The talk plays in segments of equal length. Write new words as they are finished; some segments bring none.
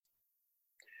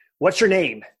What's your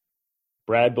name?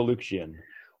 Brad Baluchyan.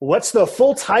 What's the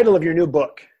full title of your new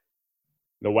book?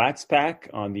 The Wax Pack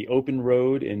on the Open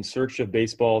Road in Search of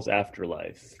Baseball's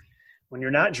Afterlife. When you're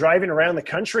not driving around the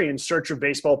country in search of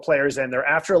baseball players and their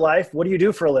afterlife, what do you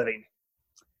do for a living?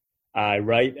 I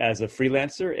write as a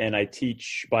freelancer and I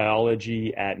teach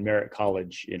biology at Merritt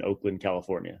College in Oakland,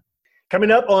 California. Coming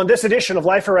up on this edition of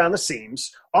Life Around the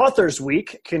Seams, Authors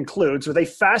Week concludes with a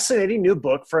fascinating new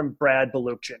book from Brad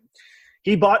Baluchyan.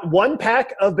 He bought one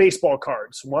pack of baseball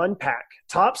cards,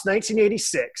 Topps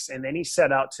 1986, and then he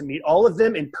set out to meet all of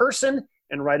them in person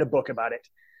and write a book about it.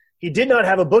 He did not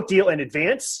have a book deal in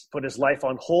advance, put his life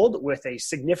on hold with a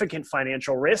significant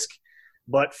financial risk,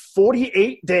 but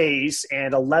 48 days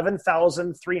and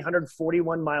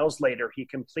 11,341 miles later, he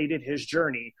completed his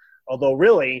journey, although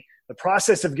really, the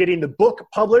process of getting the book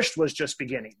published was just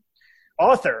beginning.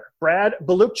 Author Brad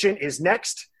Baluchyan is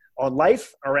next on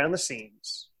Life Around the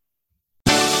Seams.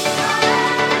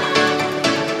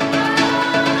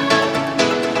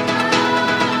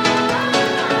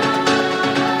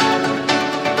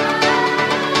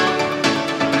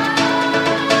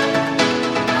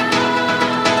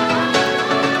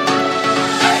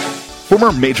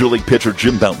 Former Major League pitcher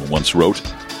Jim Bouton once wrote,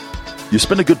 "You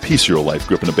spend a good piece of your life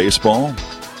gripping a baseball,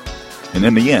 and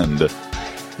in the end, it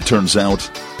turns out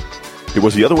it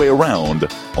was the other way around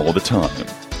all the time."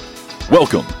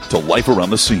 Welcome to Life Around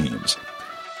the Seams,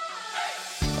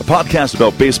 a podcast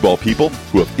about baseball people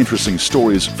who have interesting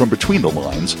stories from between the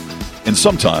lines, and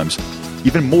sometimes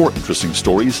even more interesting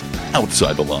stories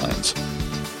outside the lines.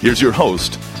 Here's your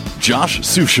host, Josh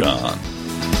Suchan.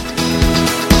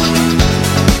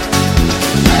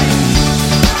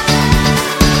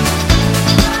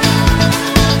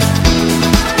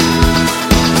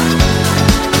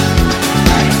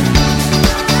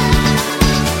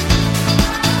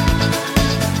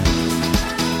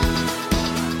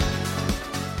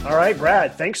 All right,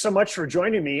 Brad, thanks so much for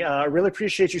joining me. I really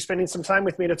appreciate you spending some time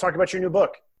with me to talk about your new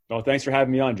book. Oh, thanks for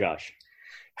having me on, Josh.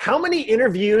 How many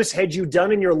interviews had you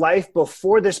done in your life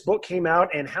before this book came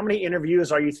out, and how many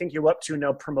interviews are you think you're up to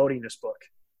now promoting this book?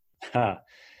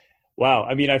 Wow.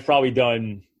 I mean, I've probably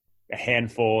done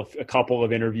a couple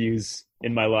of interviews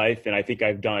in my life, and I think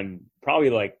I've done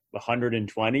probably like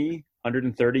 120,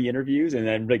 130 interviews, and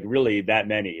then like really that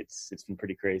many. It's been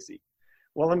pretty crazy.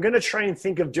 Well, I'm going to try and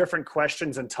think of different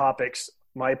questions and topics.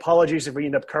 My apologies if we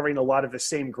end up covering a lot of the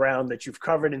same ground that you've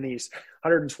covered in these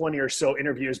 120 or so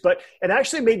interviews, but it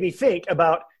actually made me think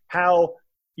about how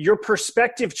your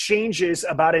perspective changes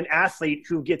about an athlete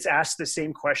who gets asked the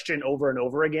same question over and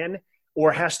over again,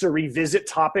 or has to revisit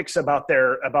topics about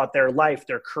their life,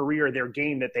 their career, their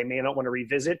game that they may not want to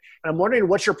revisit. And I'm wondering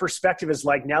what your perspective is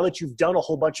like now that you've done a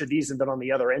whole bunch of these and been on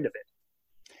the other end of it.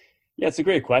 Yeah, it's a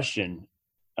great question.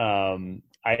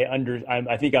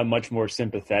 I think I'm much more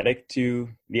sympathetic to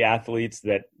the athletes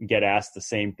that get asked the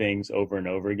same things over and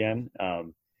over again.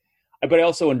 But I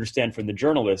also understand from the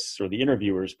journalists or the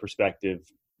interviewer's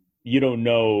perspective, you don't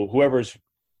know, whoever's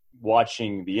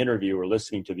watching the interview or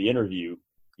listening to the interview,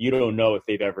 you don't know if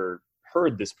they've ever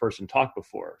heard this person talk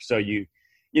before. So you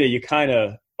kind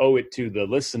of owe it to the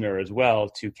listener as well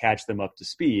to catch them up to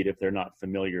speed if they're not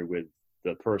familiar with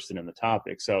the person and the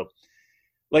topic. So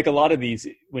like a lot of these,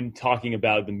 when talking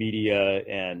about the media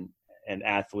and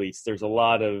athletes, there's a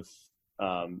lot of,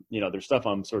 there's stuff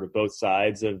on sort of both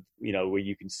sides of, where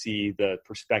you can see the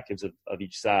perspectives of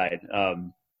each side.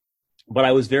 But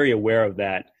I was very aware of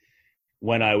that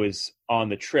when I was on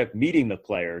the trip meeting the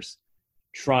players,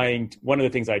 one of the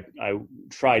things I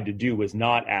tried to do was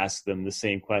not ask them the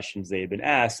same questions they had been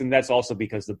asked. And that's also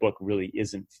because the book really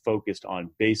isn't focused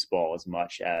on baseball as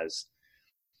much as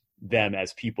them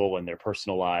as people and their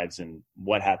personal lives and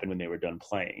what happened when they were done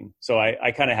playing. So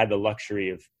I kind of had the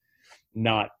luxury of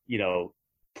not,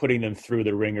 putting them through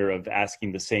the ringer of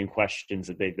asking the same questions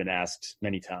that they've been asked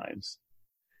many times.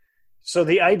 So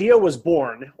the idea was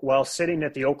born while sitting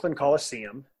at the Oakland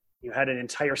Coliseum. You had an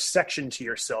entire section to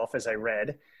yourself, as I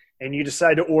read, and you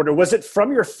decided to order. Was it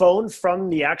from your phone, from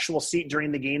the actual seat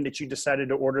during the game, that you decided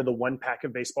to order the one pack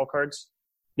of baseball cards?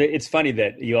 It's funny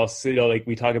that you also, like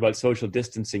we talk about social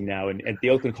distancing now, and at the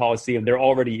Oakland Coliseum, there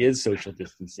already is social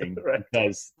distancing right.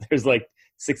 Because there's like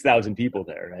 6,000 people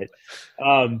there, right?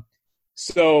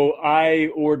 So I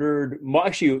ordered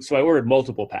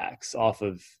multiple packs off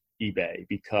of eBay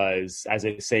because, as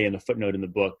I say in the footnote in the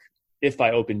book, if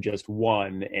I opened just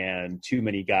one and too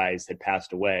many guys had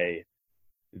passed away,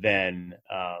 then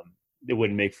it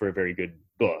wouldn't make for a very good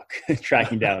book,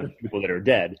 tracking down people that are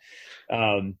dead.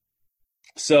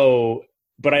 So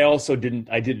but I also didn't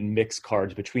mix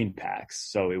cards between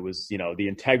packs. So it was, the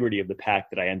integrity of the pack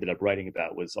that I ended up writing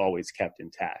about was always kept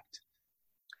intact.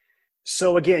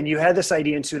 So again, you had this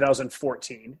idea in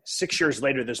 2014. 6 years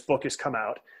later, this book has come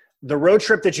out. The road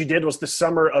trip that you did was the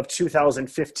summer of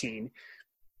 2015.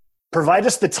 Provide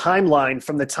us the timeline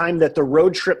from the time that the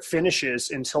road trip finishes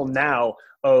until now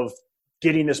of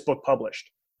getting this book published.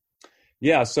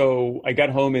 Yeah, so I got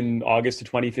home in August of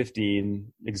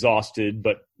 2015, exhausted,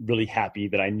 but really happy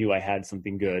that I knew I had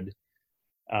something good.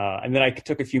 And then I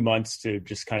took a few months to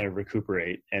just kind of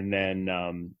recuperate. And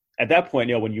then at that point,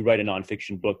 when you write a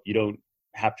nonfiction book, you don't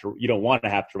want to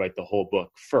have to write the whole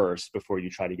book first before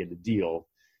you try to get a deal.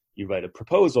 You write a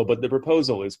proposal, but the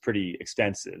proposal is pretty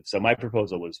extensive. So my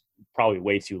proposal was probably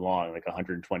way too long, like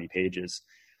 120 pages.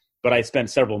 But I spent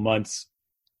several months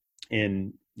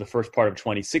in the first part of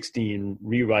 2016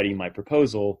 rewriting my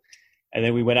proposal. And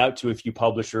then we went out to a few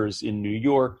publishers in New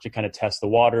York to kind of test the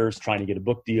waters, trying to get a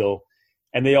book deal.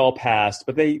 And they all passed,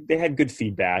 but they had good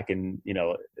feedback. And,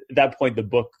 at that point, the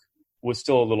book was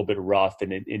still a little bit rough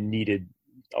and it needed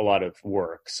a lot of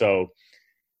work. So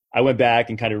I went back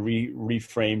and kind of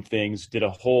reframed things, did a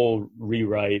whole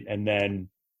rewrite. And then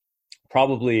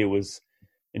probably it was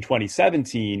in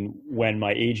 2017 when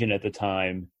my agent at the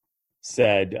time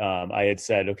said, I had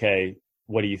said, okay,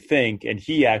 what do you think? And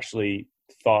he actually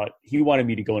thought he wanted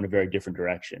me to go in a very different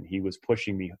direction. He was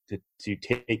pushing me to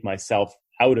take myself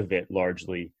out of it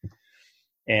largely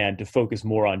and to focus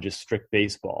more on just strict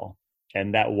baseball.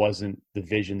 And that wasn't the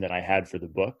vision that I had for the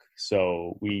book.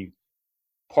 So we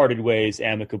parted ways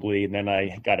amicably. And then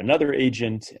I got another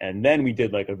agent. And then we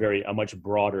did like a much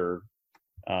broader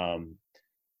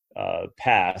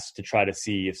pass to try to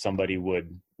see if somebody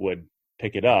would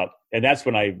pick it up. And that's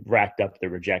when I racked up the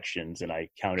rejections, and I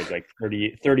counted like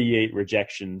 38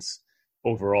 rejections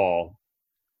overall.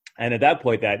 And at that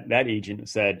point, that agent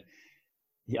said,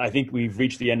 I think we've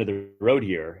reached the end of the road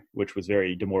here, which was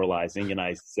very demoralizing. And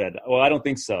I said, well, I don't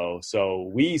think so. So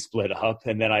we split up,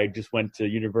 and then I just went to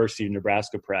University of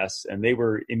Nebraska Press, and they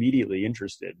were immediately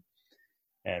interested.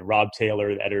 And Rob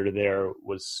Taylor, the editor there,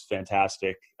 was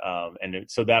fantastic.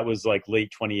 So that was like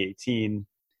late 2018.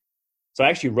 So I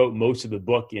actually wrote most of the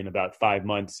book in about 5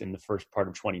 months in the first part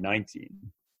of 2019.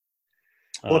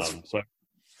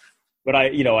 But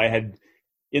I had,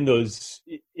 in those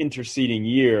interceding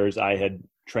years, I had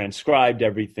transcribed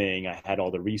everything. I had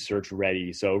all the research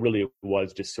ready. So really it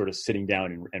was just sort of sitting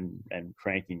down and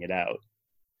cranking it out.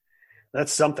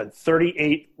 That's something.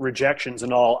 38 rejections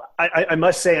and all. I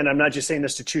must say, and I'm not just saying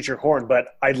this to toot your horn, but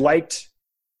I liked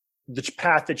the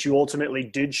path that you ultimately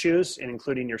did choose, and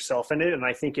including yourself in it. And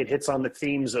I think it hits on the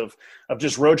themes of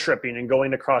just road tripping and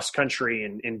going across country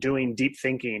and doing deep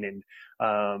thinking.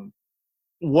 And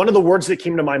one of the words that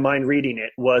came to my mind reading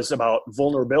it was about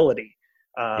vulnerability.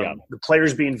 The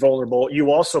players being vulnerable,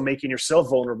 you also making yourself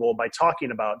vulnerable by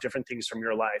talking about different things from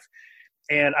your life.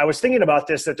 And I was thinking about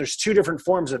this, that there's two different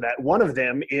forms of that. One of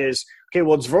them is, okay,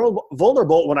 well, it's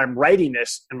vulnerable when I'm writing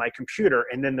this in my computer.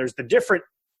 And then there's the different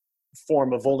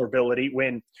form of vulnerability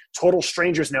when total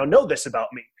strangers now know this about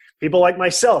me. People like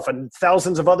myself and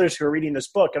thousands of others who are reading this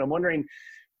book. And I'm wondering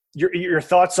your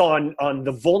thoughts on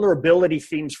the vulnerability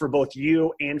themes for both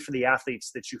you and for the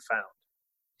athletes that you found.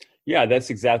 Yeah, that's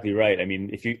exactly right. I mean,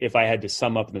 if I had to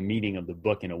sum up the meaning of the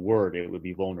book in a word, it would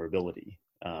be vulnerability.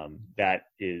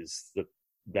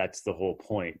 That's the whole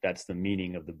point. That's the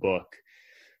meaning of the book,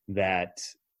 that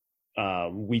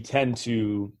we tend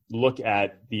to look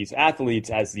at these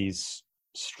athletes as these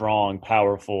strong,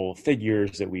 powerful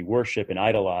figures that we worship and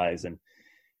idolize. And,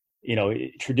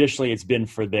 traditionally it's been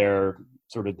for their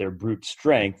brute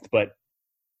strength, but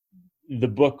the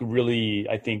book really,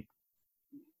 I think,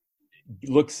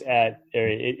 looks at,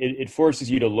 it forces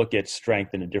you to look at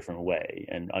strength in a different way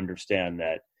and understand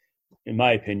that, in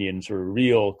my opinion, sort of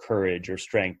real courage or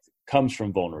strength comes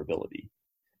from vulnerability.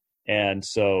 And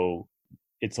so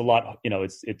it's a lot,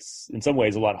 it's in some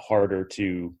ways a lot harder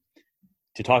to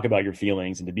talk about your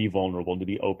feelings and to be vulnerable and to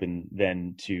be open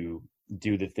than to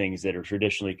do the things that are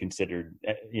traditionally considered,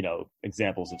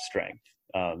 examples of strength.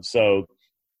 So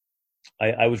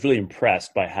I was really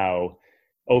impressed by how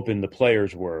open the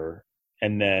players were.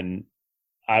 And then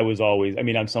I was always,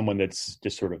 I'm someone that's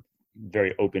just sort of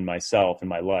very open myself in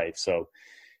my life. So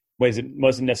it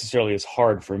wasn't necessarily as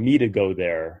hard for me to go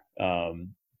there.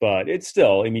 But it's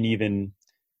still, even,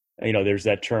 there's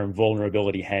that term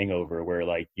vulnerability hangover where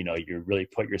you really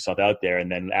put yourself out there.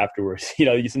 And then afterwards,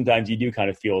 sometimes you do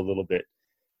kind of feel a little bit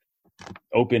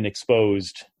open,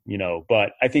 exposed,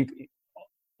 but I think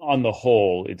on the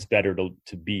whole, it's better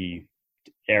to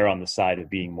err on the side of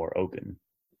being more open.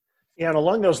 Yeah, and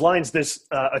along those lines, this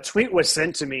a tweet was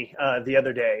sent to me the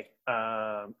other day.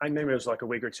 Maybe it was like a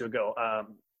week or two ago.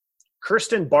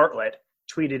 Kirsten Bartlett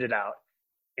tweeted it out,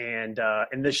 and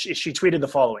she tweeted the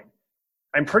following: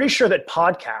 "I'm pretty sure that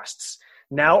podcasts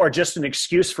now are just an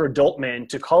excuse for adult men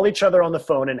to call each other on the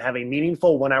phone and have a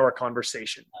meaningful 1-hour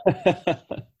conversation."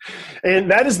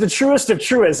 And that is the truest of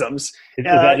truisms. Is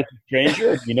that a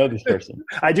stranger? You know this person?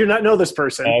 I do not know this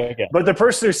person, okay. But the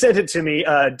person who sent it to me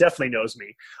definitely knows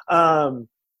me.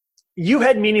 You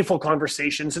had meaningful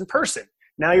conversations in person.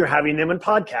 Now you're having them in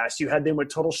podcasts. You had them with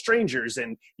total strangers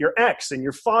and your ex and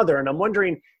your father. And I'm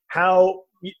wondering how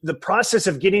the process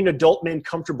of getting adult men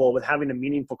comfortable with having a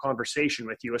meaningful conversation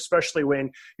with you, especially when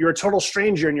you're a total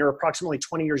stranger and you're approximately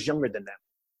 20 years younger than them.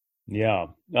 Yeah.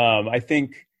 I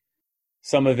think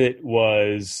some of it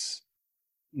was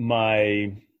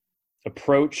my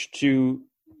approach to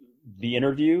the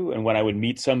interview and when I would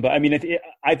meet somebody. I mean,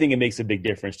 I think it makes a big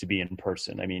difference to be in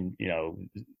person. I mean,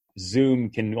 Zoom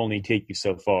can only take you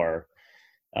so far.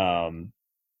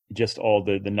 Just all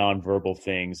the nonverbal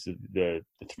things, the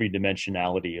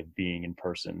three-dimensionality of being in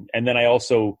person. And then I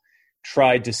also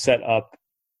tried to set up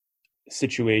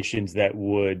situations that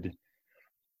would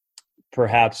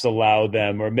perhaps allow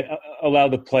them or allow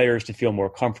the players to feel more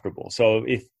comfortable. So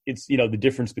if it's, the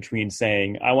difference between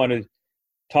saying, I want to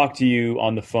talk to you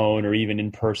on the phone or even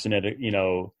in person at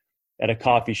a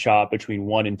coffee shop between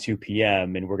 1 and 2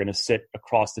 p.m. and we're going to sit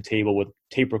across the table with a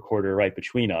tape recorder right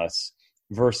between us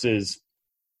versus,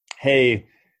 hey,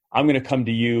 I'm going to come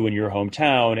to you in your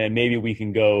hometown and maybe we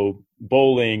can go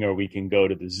bowling or we can go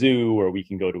to the zoo or we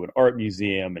can go to an art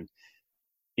museum. And,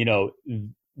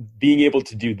 being able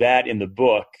to do that in the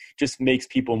book just makes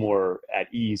people more at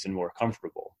ease and more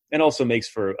comfortable, and also makes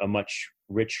for a much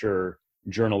richer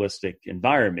journalistic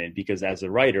environment because as a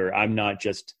writer, I'm not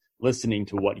just listening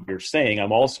to what you're saying.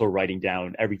 I'm also writing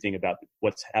down everything about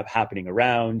what's happening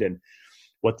around and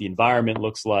what the environment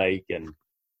looks like and,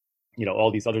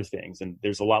 all these other things. And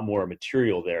there's a lot more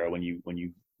material there when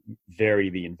you vary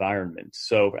the environment.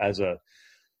 So as a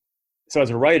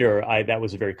writer, that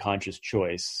was a very conscious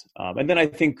choice. And then I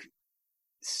think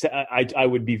I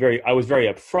was very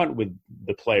upfront with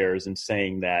the players in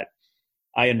saying that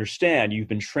I understand you've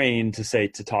been trained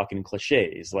to talk in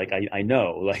cliches. Like I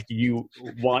know, like you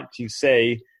want to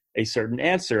say a certain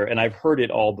answer and I've heard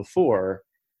it all before.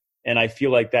 And I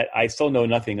feel like that I still know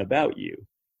nothing about you.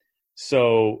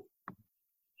 So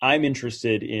I'm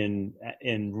interested in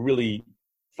really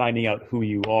finding out who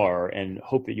you are and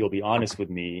hope that you'll be honest with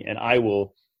me and I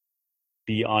will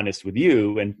be honest with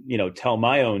you and, tell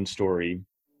my own story.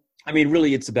 I mean,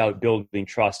 really it's about building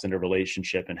trust in a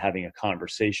relationship and having a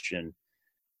conversation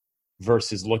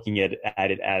versus looking at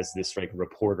it as this like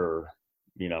reporter,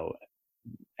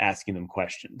 asking them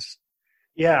questions.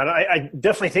 Yeah. And I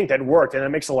definitely think that worked and that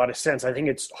makes a lot of sense. I think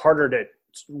it's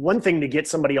one thing to get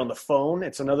somebody on the phone.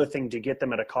 It's another thing to get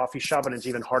them at a coffee shop, and it's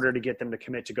even harder to get them to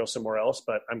commit to go somewhere else.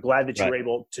 But I'm glad that you were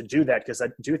able to do that because I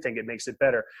do think it makes it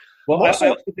better. Well, I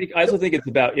also think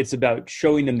it's about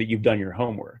showing them that you've done your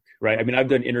homework, right? I mean, I've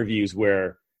done interviews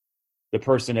where the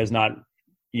person has not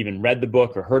even read the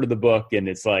book or heard of the book, and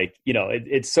it's like,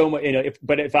 it's so much.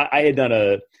 But if I had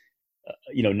done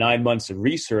 9 months of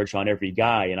research on every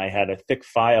guy, and I had a thick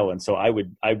file, and so I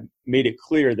made it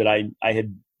clear that I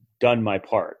had done my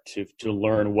part to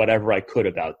learn whatever I could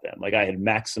about them. Like I had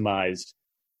maximized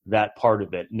that part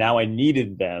of it. Now I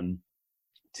needed them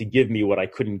to give me what I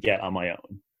couldn't get on my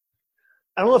own.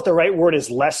 I don't know if the right word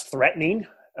is less threatening,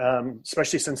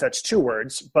 especially since that's 2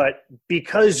 words, but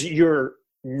because you're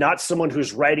not someone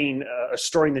who's writing a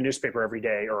story in the newspaper every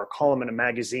day or a column in a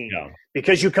magazine,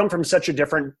 because you come from such a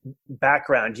different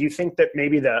background, do you think that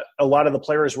maybe a lot of the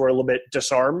players were a little bit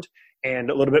disarmed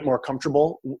and a little bit more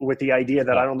comfortable with the idea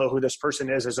that I don't know who this person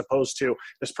is, as opposed to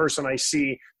this person I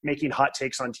see making hot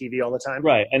takes on TV all the time?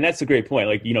 Right. And that's a great point.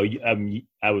 Like,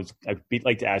 I'd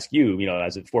like to ask you,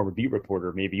 as a former beat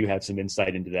reporter, maybe you have some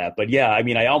insight into that. But yeah, I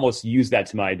mean, I almost used that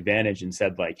to my advantage and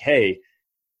said like, hey,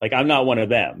 like I'm not one of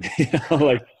them,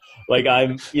 like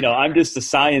I'm just a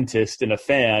scientist and a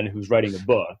fan who's writing a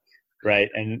book. Right.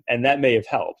 And that may have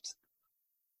helped.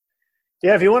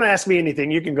 Yeah, if you want to ask me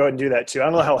anything, you can go ahead and do that too. I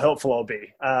don't know how helpful I'll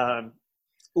be.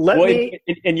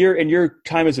 In your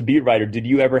time as a beat writer, did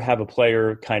you ever have a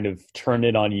player kind of turn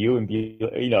it on you and be,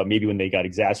 maybe when they got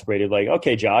exasperated, like,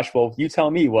 okay, Josh, well, you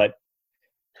tell me what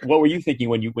were you thinking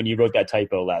when you wrote that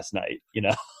typo last night?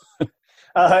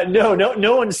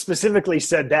 No one specifically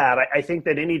said that. I think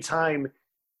that anytime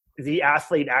the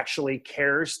athlete actually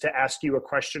cares to ask you a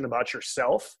question about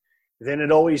yourself, then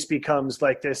it always becomes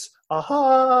like this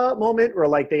aha moment where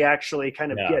like they actually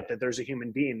kind of get that there's a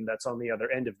human being that's on the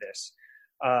other end of this.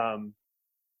 The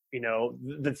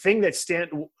thing that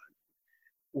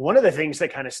one of the things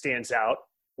that kind of stands out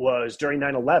was during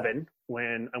 9/11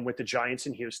 when I'm with the Giants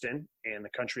in Houston and the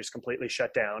country is completely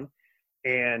shut down.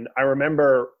 And I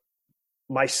remember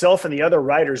myself and the other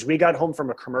writers, we got home from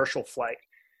a commercial flight,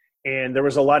 and there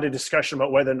was a lot of discussion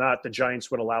about whether or not the Giants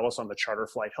would allow us on the charter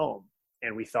flight home.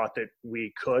 And we thought that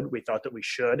we thought that we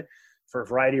should. For a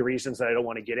variety of reasons that I don't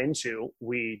want to get into,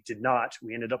 we did not.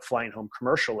 We ended up flying home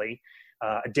commercially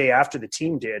a day after the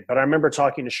team did. But I remember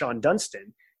talking to Sean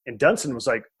Dunston, and Dunston was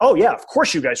like, oh, yeah, of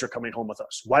course you guys are coming home with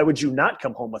us. Why would you not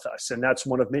come home with us? And that's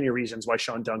one of many reasons why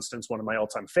Sean Dunston's one of my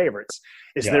all-time favorites,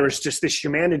 is there was just this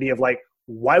humanity of like,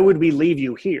 why would we leave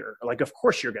you here? Like, of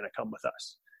course you're going to come with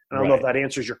us. And I don't know if that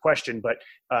answers your question, but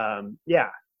yeah.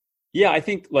 Yeah, I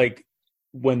think like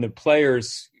when the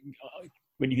players,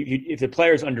 if the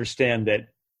players understand that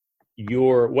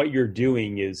what you're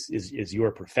doing is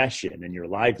your profession and your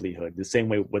livelihood, the same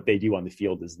way what they do on the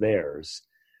field is theirs.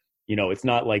 It's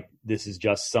not like this is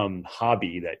just some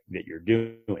hobby that you're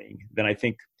doing. Then I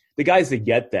think the guys that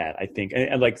get that, I think,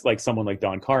 and like someone like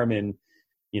Don Carmen,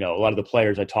 a lot of the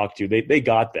players I talked to, they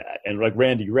got that. And like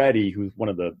Randy Reddy, who's one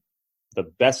of the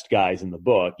best guys in the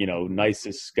book,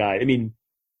 nicest guy. I mean,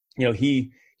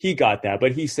 he got that,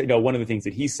 but he said, one of the things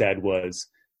that he said was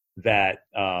that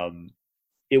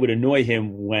it would annoy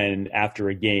him when after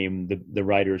a game, the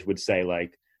writers would say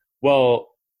like, well,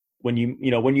 when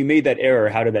you made that error,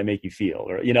 how did that make you feel?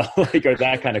 Or, or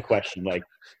that kind of question, like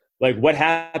what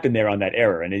happened there on that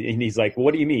error? And he's like, well,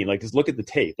 what do you mean? Like, just look at the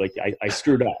tape. Like I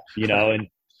screwed up, and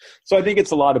so I think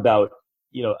it's a lot about,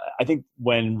 I think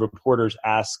when reporters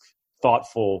ask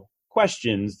thoughtful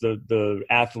questions, the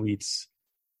athletes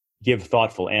give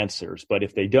thoughtful answers, but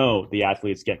if they don't, the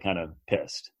athletes get kind of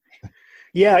pissed.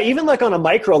 Yeah, even like on a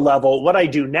micro level, what I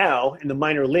do now in the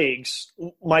minor leagues,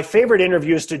 my favorite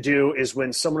interviews to do is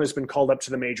when someone has been called up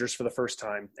to the majors for the first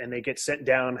time and they get sent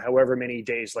down however many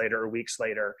days later or weeks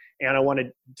later, and I want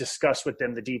to discuss with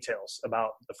them the details about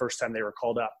the first time they were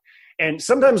called up. And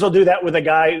sometimes I'll do that with a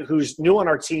guy who's new on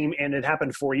our team and it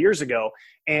happened 4 years ago.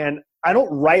 And I don't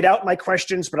write out my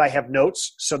questions, but I have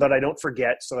notes so that I don't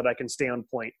forget, so that I can stay on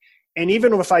point. And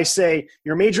even if I say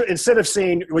instead of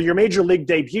saying, well, your major league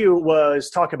debut was,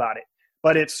 talk about it.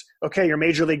 But it's, okay, your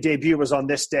major league debut was on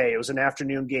this day. It was an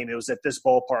afternoon game. It was at this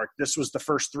ballpark. This was the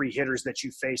first 3 hitters that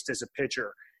you faced as a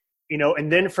pitcher. And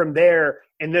then from there,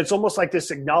 and it's almost like this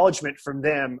acknowledgement from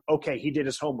them, okay, he did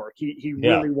his homework. He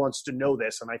really wants to know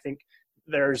this. And I think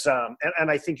there's, and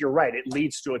I think you're right. It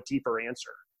leads to a deeper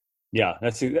answer. Yeah.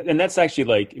 That's actually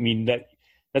like, I mean,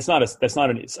 that's not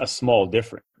a small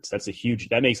difference.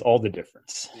 That makes all the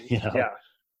difference. Yeah.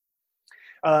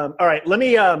 All right. Let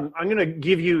me, I'm going to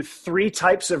give you 3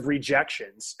 types of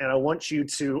rejections, and I want you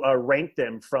to rank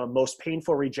them from most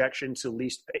painful rejection to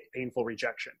least painful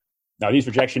rejection. Now, these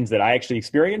rejections that I actually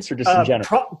experienced or just in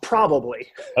general? Probably.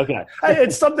 Okay.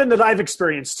 It's something that I've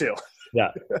experienced too.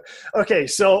 Yeah. Okay.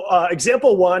 So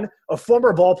example 1, a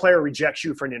former ball player rejects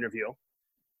you for an interview.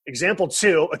 Example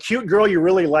 2, a cute girl you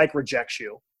really like rejects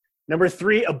you. Number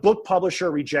 3, a book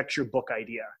publisher rejects your book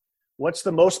idea. What's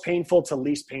the most painful to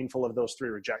least painful of those 3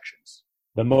 rejections?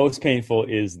 The most painful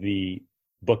is the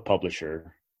book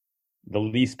publisher. The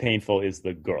least painful is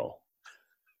the girl.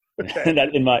 Okay.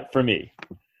 For me.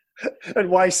 And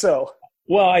why so?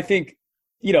 Well, I think,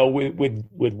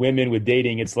 with women, with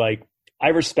dating, it's like, I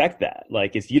respect that.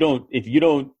 Like, if you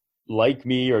don't like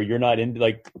me or you're not into,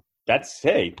 like, that's,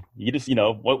 hey, you just,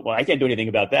 well, I can't do anything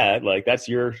about that. Like, that's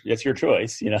your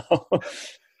choice,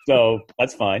 so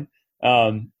that's fine.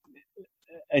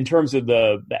 In terms of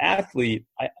the athlete,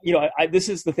 this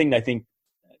is the thing that I think,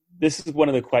 this is one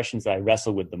of the questions that I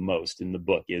wrestle with the most in the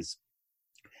book is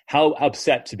how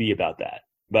upset to be about that,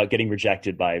 about getting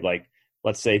rejected by, like,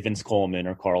 let's say Vince Coleman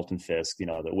or Carlton Fisk,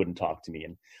 that wouldn't talk to me.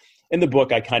 And in the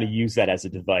book, I kind of use that as a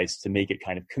device to make it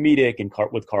kind of comedic. And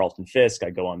with Carlton Fisk, I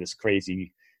go on this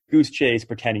crazy goose chase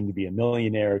pretending to be a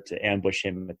millionaire to ambush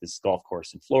him at this golf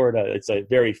course in Florida. It's a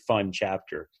very fun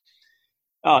chapter.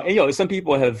 And some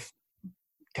people have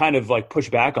kind of like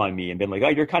pushed back on me and been like, oh,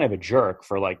 you're kind of a jerk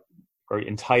for like, or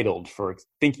entitled for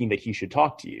thinking that he should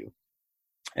talk to you.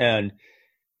 And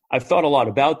I've thought a lot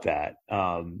about that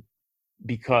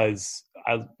because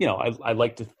I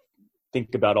like to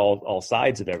think about all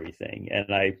sides of everything.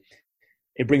 And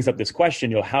it brings up this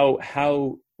question,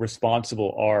 how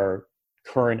responsible are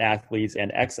current athletes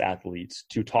and ex-athletes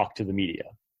to talk to the media?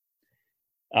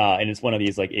 And it's one of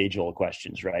these like age-old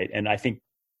questions, right? And I think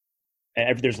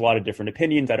there's a lot of different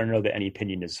opinions. I don't know that any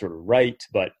opinion is sort of right,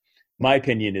 but my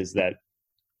opinion is that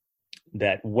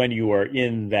when you are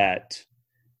in that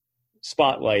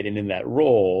spotlight and in that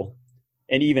role,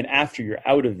 and even after you're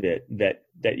out of it, that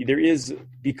there is,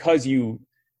 because you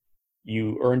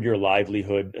earned your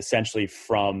livelihood essentially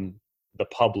from the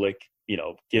public,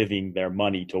 giving their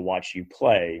money to watch you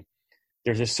play,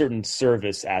 there's a certain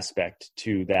service aspect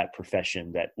to that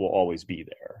profession that will always be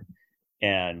there.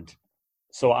 And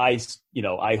so I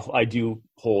do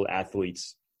hold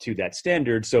athletes to that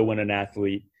standard. So when an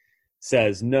athlete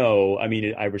says no, I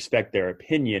mean, I respect their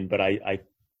opinion, but I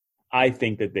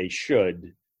think that they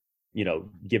should,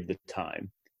 give the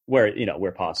time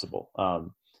where possible.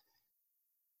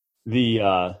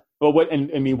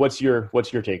 What's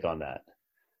your take on that?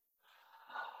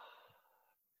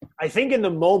 I think in the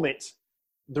moment,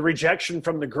 the rejection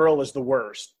from the girl is the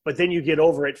worst, but then you get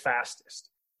over it fastest.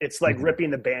 It's like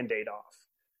ripping the Band-Aid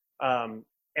off.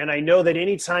 And I know that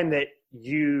anytime that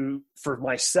for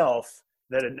myself,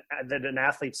 that an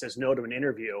athlete says no to an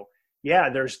interview,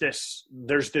 there's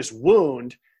this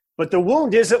wound, but the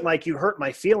wound isn't like you hurt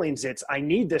my feelings. It's, I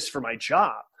need this for my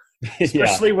job.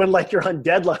 Especially when like you're on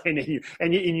deadline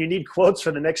and you need quotes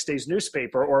for the next day's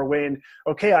newspaper, or when,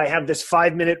 I have this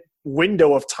 5-minute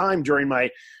window of time during my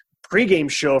pregame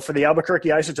show for the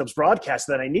Albuquerque Isotopes broadcast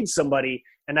that I need somebody.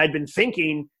 And I'd been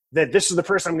thinking that this is the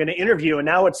person I'm going to interview. And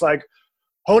now it's like,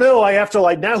 oh no, I have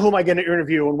to now who am I going to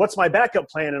interview? And what's my backup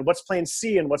plan? And what's plan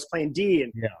C? And what's plan D?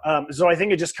 And so I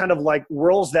think it just kind of like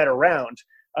whirls that around.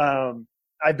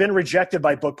 I've been rejected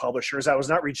by book publishers. I was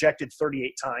not rejected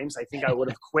 38 times. I think I would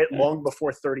have quit long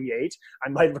before 38. I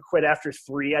might have quit after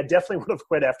 3. I definitely would have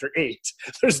quit after 8.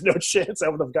 There's no chance I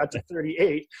would have got to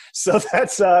 38. So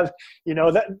that's,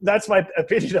 that's my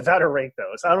opinion of how to rank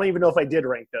those. I don't even know if I did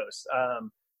rank those.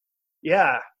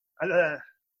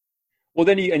 Well,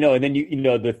 then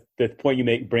the point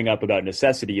you bring up about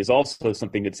necessity is also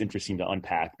something that's interesting to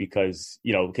unpack, because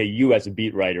you as a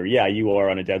beat writer, you are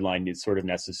on a deadline, it's sort of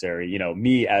necessary.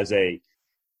 Me as a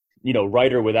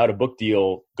writer without a book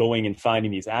deal, going and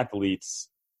finding these athletes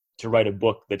to write a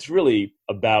book that's really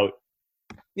about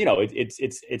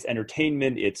it's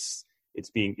entertainment, it's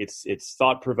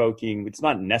thought provoking. It's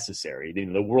not necessary.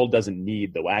 The world doesn't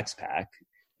need the wax pack.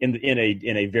 In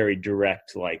a very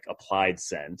direct, like applied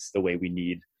sense, the way we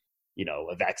need,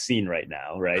 a vaccine right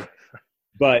now, right?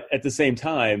 But at the same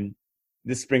time,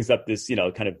 this brings up this,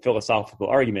 kind of philosophical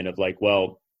argument of like,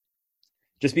 well,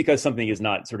 just because something is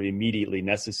not sort of immediately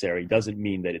necessary doesn't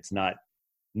mean that it's not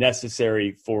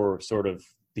necessary for sort of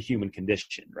the human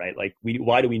condition, right? Like,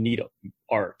 why do we need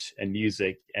art and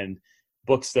music and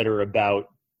books that are about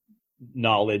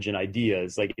knowledge and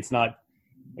ideas? Like, it's not,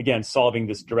 again, solving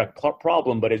this direct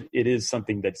problem, but it is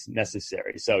something that's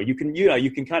necessary. So you can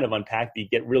kind of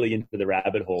get really into the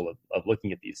rabbit hole of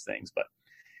looking at these things. But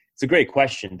it's a great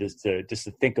question just to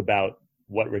think about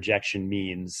what rejection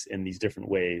means in these different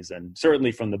ways. And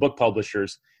certainly from the book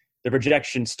publishers, the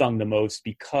rejection stung the most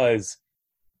because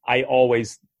I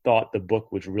always thought the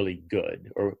book was really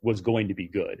good, or was going to be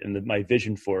good, and my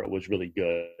vision for it was really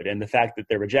good. And the fact that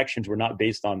their rejections were not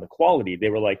based on the quality, they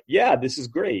were like, yeah, this is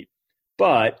great,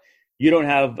 but you don't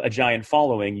have a giant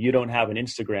following, you don't have an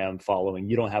Instagram following,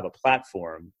 you don't have a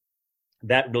platform.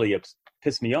 That really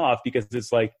pissed me off, because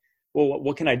it's like, well,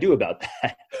 what can I do about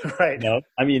that? Right.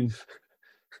 I mean,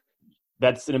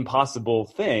 that's an impossible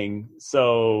thing.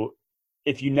 So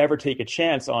if you never take a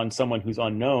chance on someone who's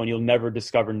unknown, you'll never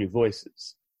discover new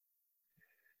voices.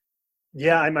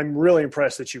 Yeah, I'm really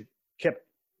impressed that you kept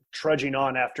trudging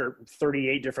on after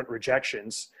 38 different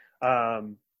rejections.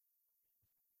 The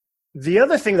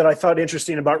other thing that I thought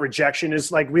interesting about rejection is,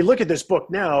 like, we look at this book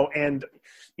now, and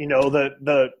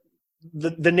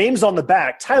the names on the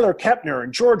back: Tyler Kepner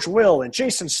and George Will and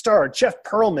Jason Starr, Jeff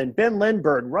Pearlman, Ben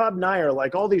Lindbergh, Rob Nyer,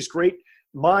 like all these great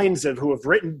minds who have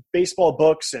written baseball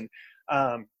books.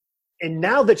 And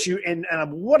now that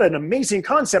what an amazing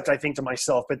concept, I think to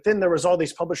myself. But then there was all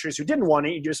these publishers who didn't want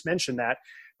it. You just mentioned that.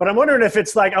 But I'm wondering if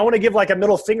it's like, I want to give like a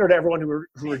middle finger to everyone who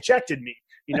rejected me.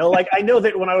 Like, I know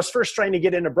that when I was first trying to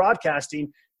get into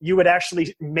broadcasting, you would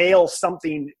actually mail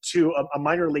something to a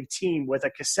minor league team with a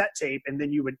cassette tape, and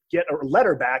then you would get a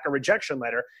letter back, a rejection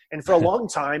letter. And for a long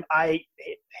time, I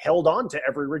held on to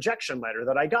every rejection letter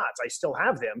that I got. I still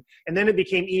have them. And then it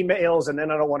became emails, and then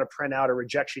I don't want to print out a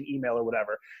rejection email or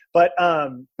whatever. But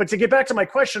to get back to my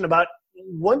question about,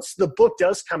 once the book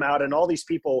does come out and all these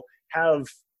people have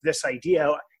this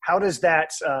idea, how does that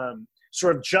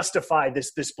sort of justify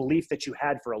this belief that you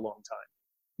had for a long time?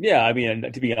 Yeah, I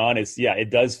mean, to be honest, yeah, it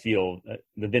does feel,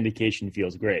 the vindication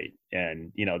feels great.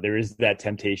 And, there is that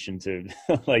temptation to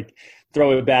like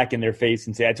throw it back in their face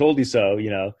and say, I told you so,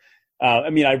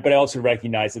 But I also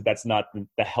recognize that that's not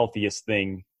the healthiest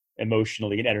thing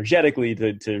emotionally and energetically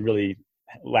to really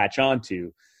latch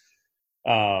onto.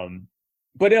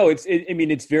 But no,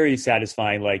 it's very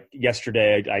satisfying. Like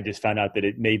yesterday, I just found out that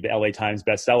it made the LA Times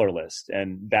bestseller list,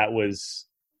 and that was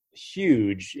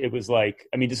huge. It was like,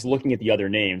 just looking at the other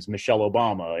names, Michelle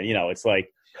Obama, it's like,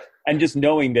 and just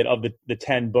knowing that of the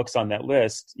 10 books on that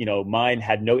list, mine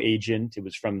had no agent. It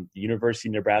was from the University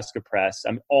of Nebraska Press.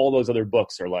 All those other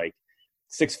books are like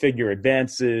 6-figure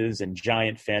advances and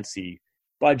giant fancy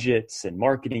budgets and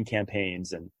marketing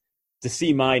campaigns. And to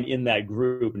see mine in that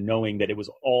group, knowing that it was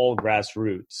all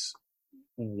grassroots,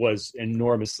 was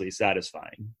enormously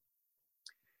satisfying.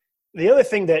 The other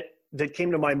thing that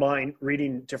came to my mind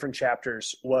reading different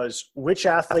chapters was which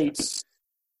athletes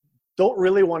don't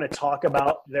really want to talk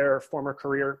about their former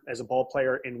career as a ball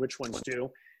player and which ones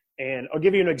do. And I'll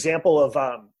give you an example of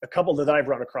a couple that I've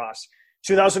run across.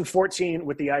 2014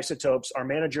 with the Isotopes, our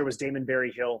manager was Damon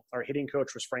Berryhill. Our hitting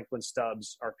coach was Franklin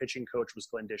Stubbs. Our pitching coach was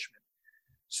Glenn Dishman.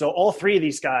 So all three of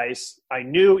these guys, I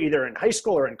knew either in high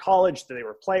school or in college that they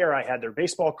were a player. I had their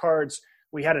baseball cards.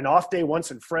 We had an off day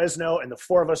once in Fresno, and the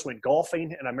four of us went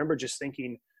golfing. And I remember just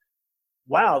thinking,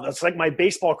 wow, that's like my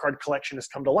baseball card collection has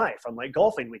come to life. I'm like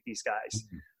golfing with these guys.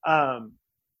 Mm-hmm.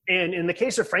 And in the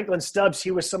case of Franklin Stubbs,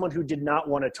 he was someone who did not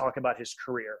want to talk about his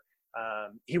career.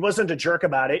 He wasn't a jerk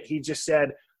about it. He just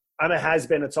said, I'm a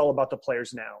has-been. It's all about the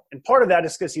players now. And part of that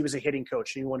is because he was a hitting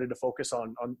coach and he wanted to focus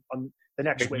on the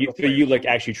next wave of players. So you like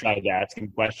actually tried to ask him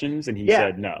questions and he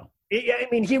said no.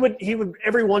 He would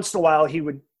every once in a while, he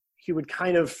would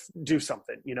kind of do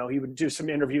something, he would do some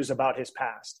interviews about his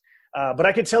past. But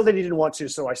I could tell that he didn't want to,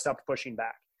 so I stopped pushing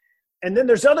back. And then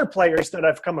there's other players that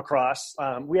I've come across.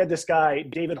 We had this guy,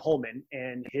 David Holman,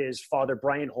 and his father,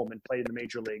 Brian Holman, played in the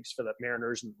major leagues for the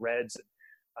Mariners and Reds.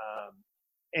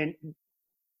 And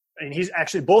he's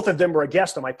actually, both of them were a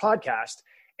guest on my podcast.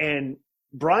 And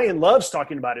Brian loves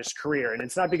talking about his career. And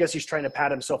it's not because he's trying to pat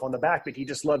himself on the back, but he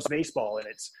just loves baseball and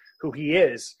it's who he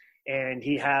is. And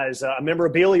he has a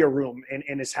memorabilia room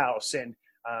in his house. And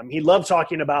he loved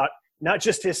talking about not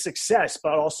just his success,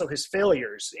 but also his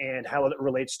failures and how it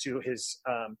relates to his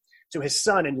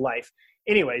son in life.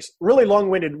 Anyways, really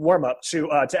long-winded warm-up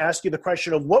to ask you the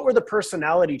question of what were the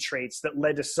personality traits that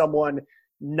led to someone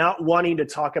not wanting to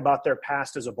talk about their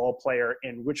past as a ball player,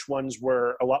 and which ones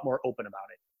were a lot more open about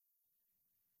it?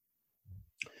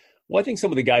 Well, I think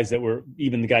some of the guys that were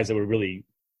really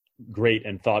great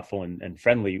and thoughtful and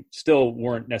friendly still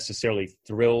weren't necessarily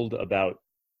thrilled about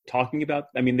talking about.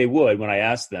 They would when I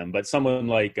asked them, but someone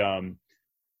like,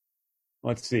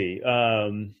 like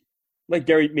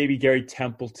Gary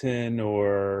Templeton,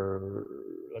 or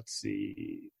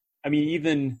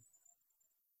even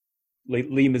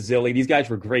Lee Mazzilli, these guys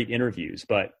were great interviews,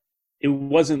 but it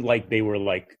wasn't like they were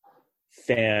like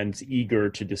fans eager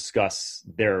to discuss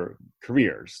their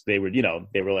careers. They would,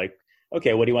 they were like,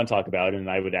 okay, what do you want to talk about? And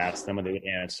I would ask them and they would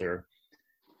answer.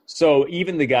 So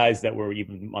even the guys that were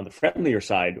even on the friendlier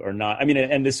side are not,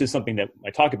 and this is something that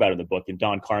I talk about in the book, and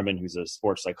Don Carmen, who's a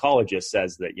sports psychologist,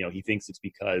 says that, he thinks it's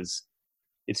because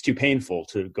it's too painful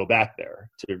to go back there,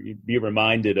 to be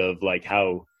reminded of like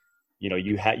how,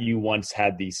 you once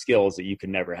had these skills that you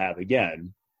can never have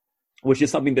again, which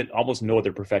is something that almost no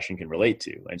other profession can relate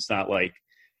to. And it's not like,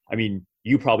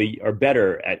 you probably are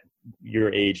better at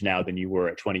your age now than you were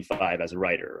at 25 as a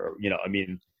writer, or,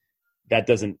 that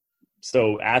doesn't,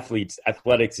 so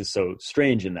athletics is so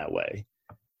strange in that way.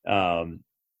 And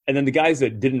then the guys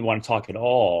that didn't want to talk at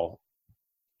all,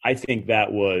 I think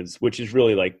which is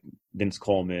really like Vince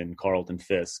Coleman, Carlton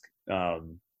Fisk.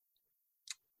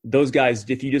 Those guys,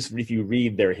 if you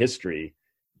read their history,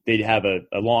 they'd have a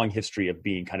long history of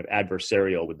being kind of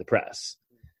adversarial with the press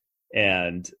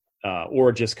and,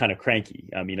 or just kind of cranky.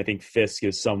 I think Fisk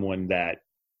is someone that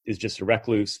is just a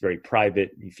recluse, very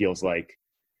private. He feels like,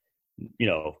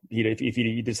 if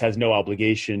he just has no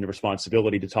obligation or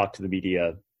responsibility to talk to the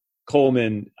media.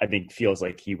 Coleman, I think, feels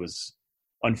like he was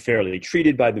unfairly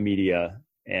treated by the media.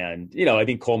 And, I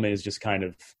think Coleman is just kind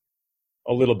of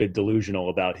a little bit delusional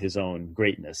about his own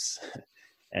greatness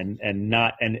and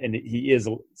he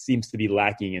seems to be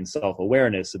lacking in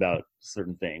self-awareness about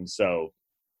certain things. So,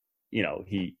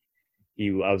 I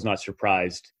was not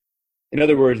surprised. In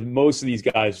other words, most of these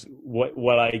guys, what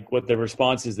the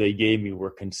responses they gave me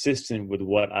were consistent with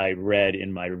what I read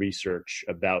in my research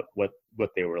about what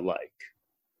they were like.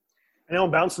 I know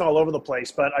I'm bouncing all over the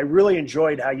place, but I really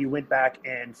enjoyed how you went back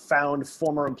and found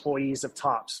former employees of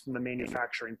Topps from the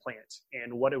manufacturing plant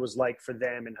and what it was like for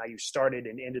them and how you started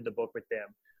and ended the book with them.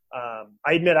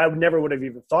 I admit I never would have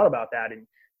even thought about that. And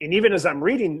even as I'm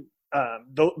reading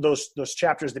those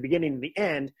chapters, the beginning and the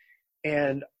end,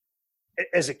 And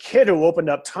as a kid who opened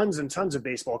up tons and tons of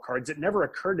baseball cards, it never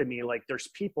occurred to me, like, there's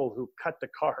people who cut the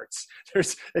cards.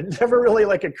 It never really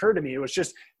like occurred to me. It was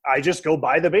just, I just go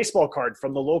buy the baseball card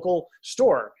from the local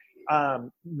store.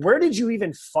 Where did you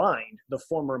even find the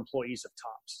former employees of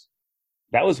Topps?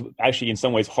 That was actually in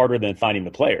some ways harder than finding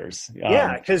the players.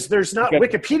 Yeah, because there's not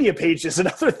Wikipedia pages and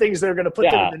other things that are going to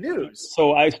put them in the news.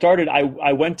 So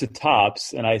I went to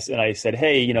Topps and I said,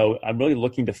 hey, you know, I'm really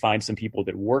looking to find some people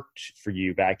that worked for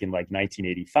you back in like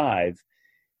 1985.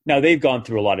 Now they've gone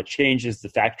through a lot of changes. The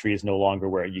factory is no longer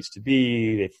where it used to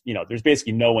be. You know, there's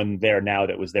basically no one there now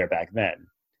that was there back then.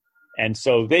 And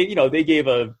so they gave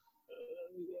a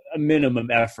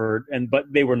minimum effort, but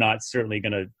they were not certainly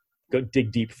going to go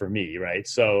dig deep for me, right?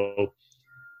 So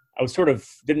I was sort of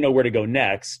didn't know where to go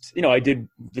next. You know, I did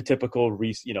the typical,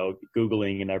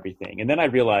 Googling and everything. And then I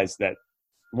realized that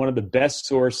one of the best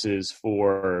sources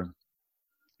for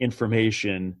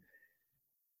information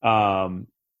about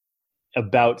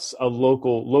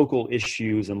local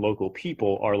issues and local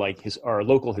people are our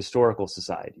local historical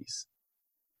societies.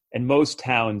 And most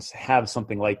towns have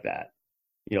something like that.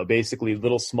 You know, basically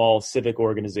little small civic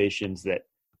organizations that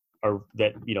are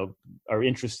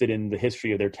interested in the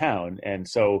history of their town. And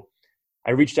so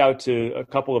I reached out to a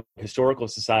couple of historical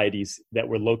societies that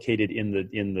were located in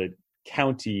the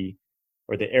county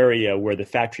or the area where the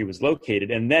factory was located.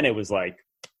 And then it was like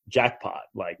jackpot,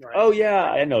 like, right. Oh yeah,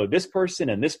 I know this person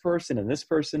and this person and this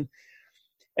person.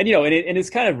 And, you know, and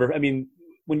it's kind of, I mean,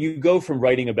 when you go from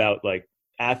writing about like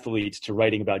athletes to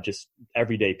writing about just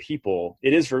everyday people,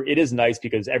 it is nice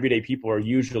because everyday people are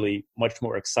usually much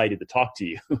more excited to talk to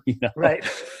you, you know? Right.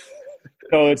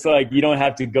 So it's like you don't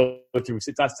have to go through,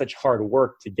 it's not such hard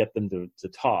work to get them to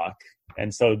talk.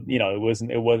 And so, you know, it was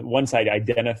once I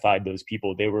identified those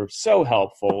people, they were so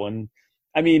helpful. And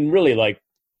I mean, really like,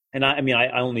 and I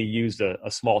only used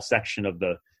a small section of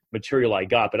the material I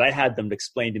got, but I had them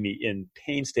explain to me in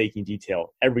painstaking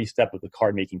detail every step of the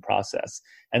card making process.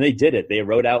 And they did it. They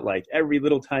wrote out like every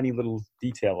tiny little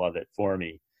detail of it for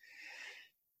me.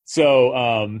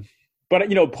 So, but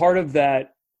you know, part of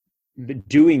that,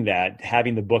 doing that,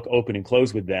 having the book open and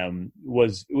close with them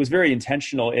was very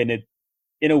intentional. And it,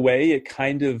 in a way, it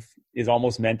kind of is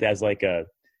almost meant as like an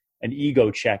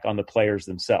ego check on the players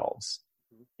themselves,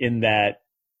 in that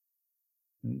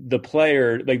the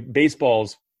player, like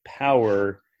baseball's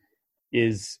power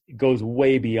goes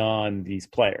way beyond these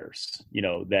players, you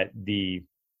know, that the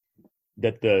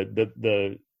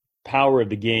power of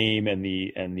the game and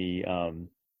the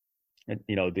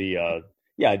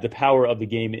power of the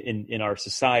game in our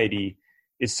society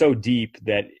is so deep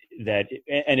that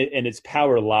its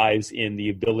power lies in the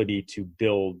ability to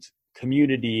build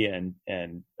community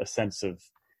and a sense of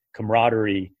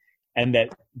camaraderie. And that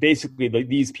basically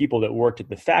these people that worked at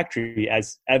the factory,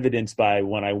 as evidenced by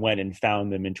when I went and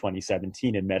found them in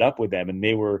 2017 and met up with them, and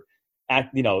they were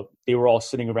all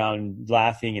sitting around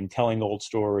laughing and telling old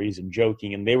stories and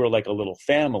joking, and they were like a little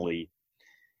family.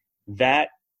 That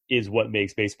is what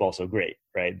makes baseball so great,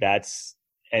 right?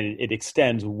 And it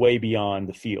extends way beyond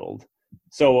the field.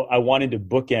 So I wanted to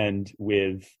bookend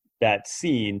with that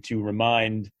scene to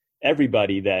remind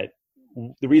everybody that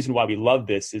the reason why we love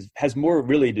this has more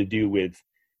really to do with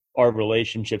our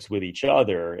relationships with each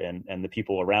other and the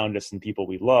people around us and people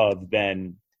we love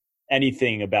than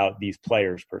anything about these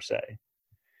players per se.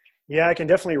 Yeah, I can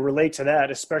definitely relate to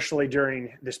that, especially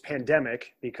during this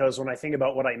pandemic, because when I think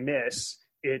about what I miss,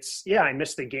 I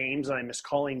miss the games and I miss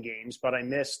calling games, but I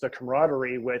miss the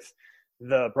camaraderie with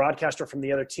the broadcaster from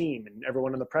the other team and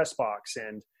everyone in the press box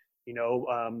and, you know,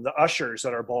 the ushers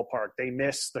at our ballpark. They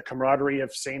miss the camaraderie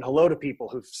of saying hello to people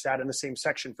who've sat in the same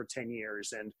section for 10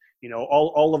 years and, you know,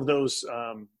 all of those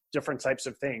different types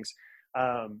of things.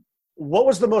 What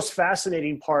was the most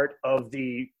fascinating part of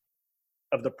the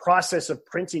process of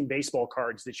printing baseball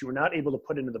cards that you were not able to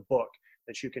put into the book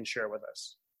that you can share with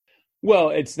us? Well,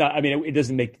 it's not, I mean, it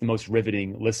doesn't make the most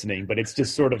riveting listening, but it's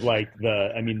just sort of like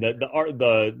the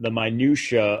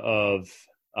minutia of,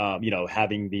 you know,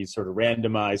 having these sort of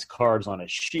randomized cards on a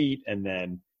sheet, and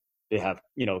then they have,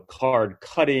 you know, card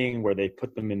cutting where they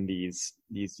put them in these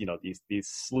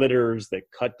slitters that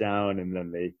cut down, and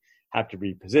then they have to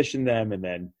reposition them, and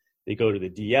then they go to the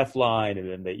DF line, and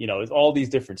then they, you know, it's all these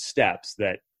different steps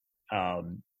that,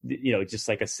 you know, just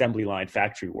like assembly line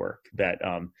factory work that,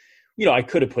 you know, I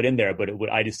could have put in there, but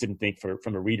I just didn't think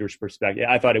from a reader's perspective,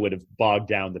 I thought it would have bogged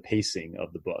down the pacing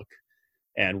of the book.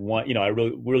 And you know, I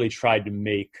really tried to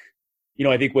make, you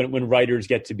know, I think when writers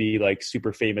get to be like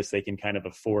super famous, they can kind of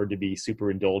afford to be super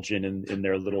indulgent in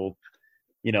their little,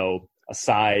 you know,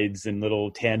 asides and little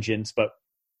tangents. But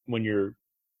when you're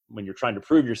trying to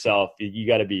prove yourself, you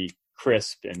got to be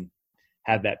crisp and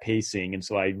have that pacing. And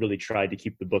so I really tried to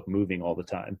keep the book moving all the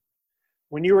time.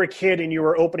 When you were a kid and you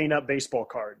were opening up baseball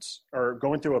cards or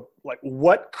going through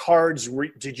what cards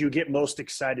did you get most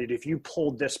excited if you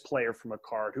pulled this player from a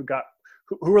card?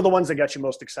 Who were the ones that got you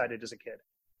most excited as a kid?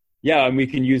 Yeah, and we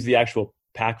can use the actual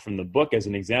pack from the book as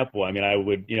an example. I mean, I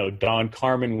would, Don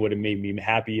Carmen would have made me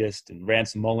happiest, and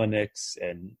Rance Mulliniks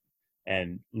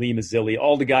and Lee Mazzilli,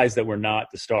 all the guys that were not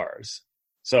the stars.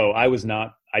 So I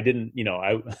didn't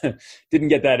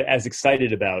get that as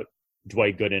excited about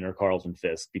Dwight Gooden or Carlton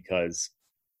Fisk because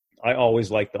I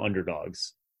always liked the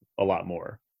underdogs a lot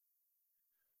more.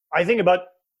 I think about,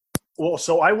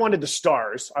 so I wanted the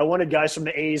stars. I wanted guys from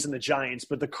the A's and the Giants,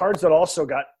 but the cards that also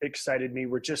got excited me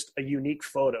were just a unique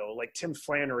photo. Like Tim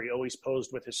Flannery always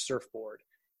posed with his surfboard,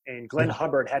 and Glenn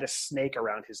Hubbard had a snake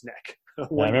around his neck. I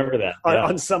remember that.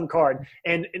 On some card.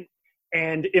 And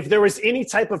if there was any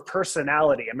type of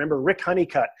personality, I remember Rick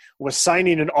Honeycutt was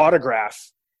signing an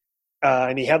autograph,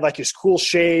 and he had like his cool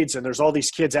shades, and there's all these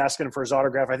kids asking him for his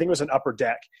autograph. I think it was an Upper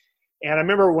Deck. And I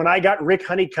remember when I got Rick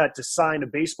Honeycutt to sign a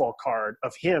baseball card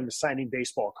of him signing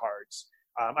baseball cards.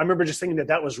 I remember just thinking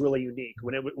that was really unique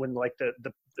when like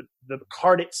the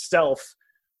card itself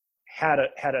had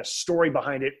a story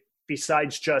behind it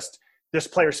besides just this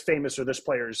player's famous or this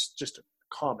player's just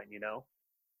common,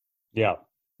 Yeah.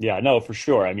 Yeah, no, for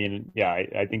sure. I mean, yeah,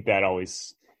 I think that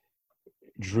always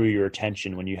drew your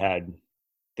attention when you had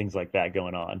things like that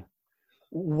going on.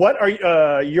 What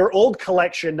are your old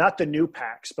collection, not the new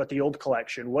packs, but the old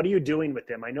collection, what are you doing with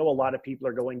them? I know a lot of people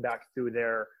are going back through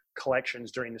their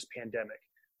collections during this pandemic.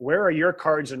 Where are your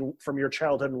cards from your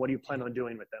childhood, and what do you plan on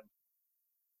doing with them?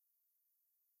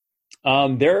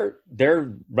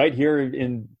 They're right here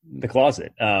in the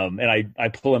closet. And I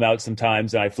pull them out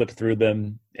sometimes and I flip through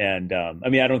them. And I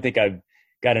mean, I don't think I've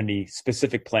got any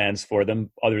specific plans for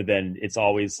them other than it's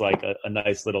always like a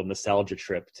nice little nostalgia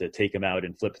trip to take them out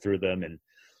and flip through them and,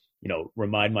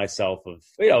 remind myself of,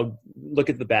 look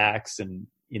at the backs. And,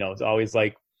 it's always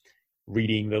like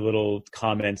reading the little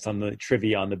comments on the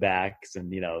trivia on the backs.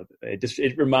 And,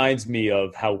 it reminds me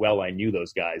of how well I knew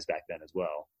those guys back then as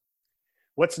well.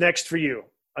 What's next for you?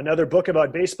 Another book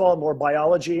about baseball, more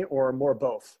biology, or more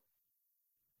both?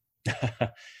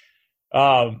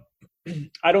 I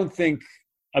don't think,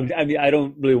 I mean, I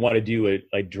don't really want to do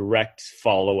a direct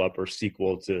follow-up or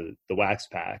sequel to the Wax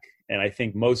Pack. And I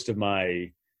think most of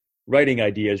my writing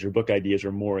ideas or book ideas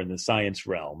are more in the science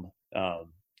realm.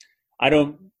 I'm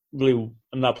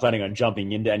not planning on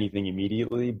jumping into anything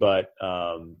immediately, but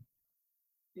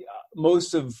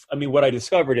what I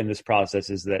discovered in this process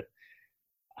is that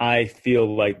I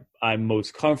feel like I'm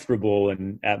most comfortable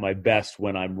and at my best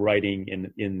when I'm writing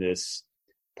in this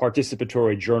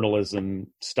participatory journalism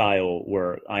style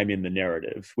where I'm in the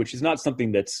narrative, which is not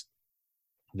something that's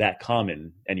that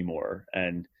common anymore.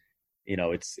 And,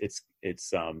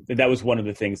 that was one of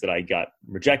the things that I got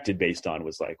rejected based on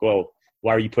was like, well,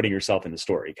 why are you putting yourself in the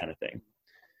story kind of thing?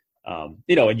 And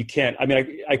you can't,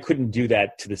 I couldn't do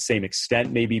that to the same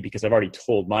extent maybe because I've already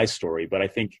told my story, but I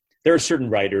think there are certain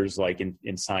writers like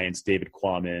in science, David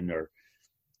Quammen or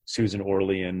Susan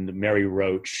Orlean, Mary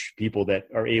Roach, people that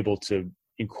are able to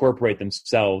incorporate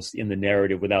themselves in the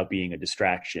narrative without being a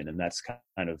distraction. And that's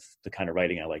kind of the kind of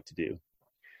writing I like to do.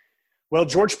 Well,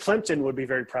 George Plimpton would be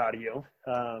very proud of you.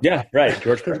 Yeah, right.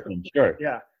 George Plimpton, sure.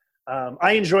 Yeah.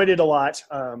 I enjoyed it a lot.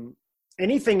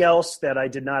 Anything else that I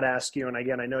did not ask you, and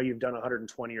again, I know you've done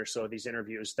 120 or so of these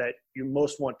interviews, that you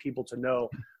most want people to know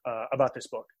about this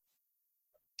book?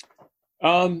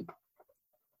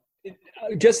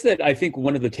 Just that I think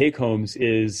one of the take-homes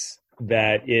is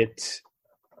that it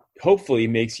hopefully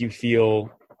makes you feel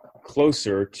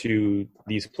closer to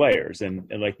these players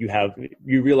and like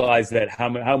you realize that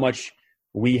how much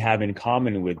we have in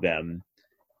common with them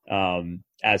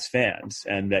as fans,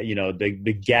 and that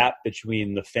the gap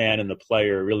between the fan and the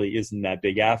player really isn't that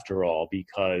big after all,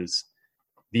 because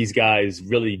these guys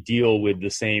really deal with the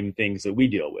same things that we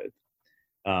deal with.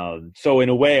 So in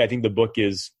a way, I think the book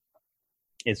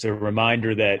it's a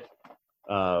reminder that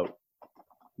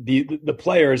the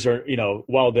players are,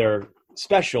 while they're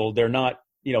special, they're not,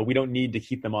 we don't need to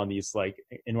keep them on these like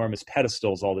enormous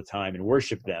pedestals all the time and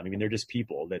worship them. I mean, they're just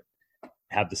people that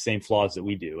have the same flaws that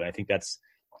we do. And I think that's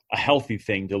a healthy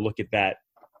thing to look at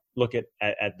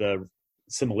the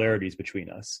similarities between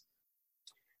us.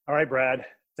 All right, Brad,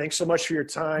 thanks so much for your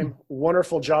time.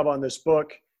 Wonderful job on this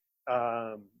book.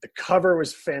 The cover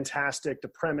was fantastic. The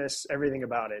premise, everything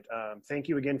about it. Thank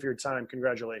you again for your time.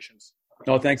 Congratulations.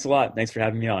 Oh, thanks a lot. Thanks for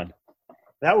having me on.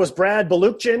 That was Brad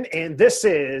Balukjian, and this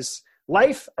is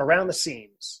Life Around the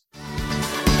Seams.